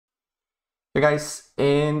Hey guys,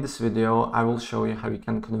 in this video I will show you how you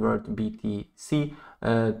can convert BTC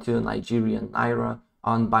to Nigerian Naira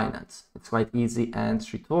on Binance. It's quite easy and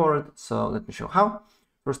straightforward, so let me show how.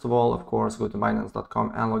 First of all, of course, go to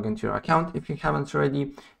Binance.com and log into your account if you haven't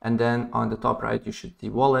already, and then on the top right you should see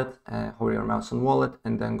wallet, hover your mouse on wallet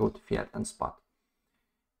and then go to fiat and spot.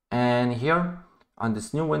 And here on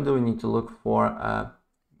this new window you need to look for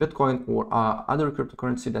Bitcoin or other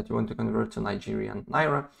cryptocurrency that you want to convert to Nigerian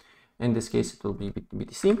Naira. In this case, it will be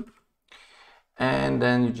BTC. And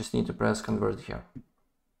then you just need to press convert here.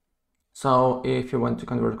 So if you want to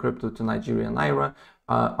convert crypto to Nigerian Naira,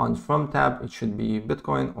 on From tab, it should be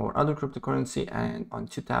Bitcoin or other cryptocurrency. And on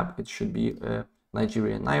To tab, it should be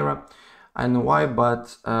Nigerian Naira. I know why,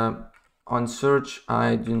 but on search,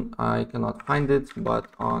 I cannot find it. But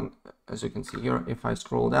as you can see here, if I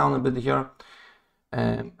scroll down a bit here,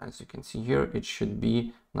 as you can see here, it should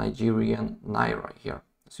be Nigerian Naira here.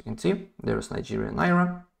 As you can see, there is Nigerian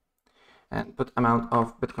Naira, and put amount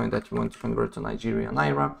of Bitcoin that you want to convert to Nigerian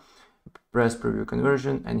Naira, press preview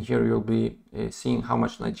conversion, and here you'll be seeing how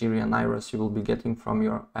much Nigerian Nairas you will be getting from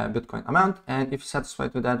your Bitcoin amount. And if you're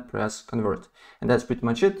satisfied with that, press convert. And that's pretty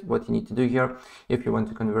much it, what you need to do here if you want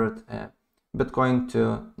to convert Bitcoin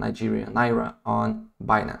to Nigerian Naira on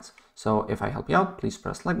Binance. So if I help you out, please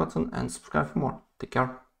press like button and subscribe for more. Take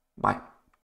care. Bye.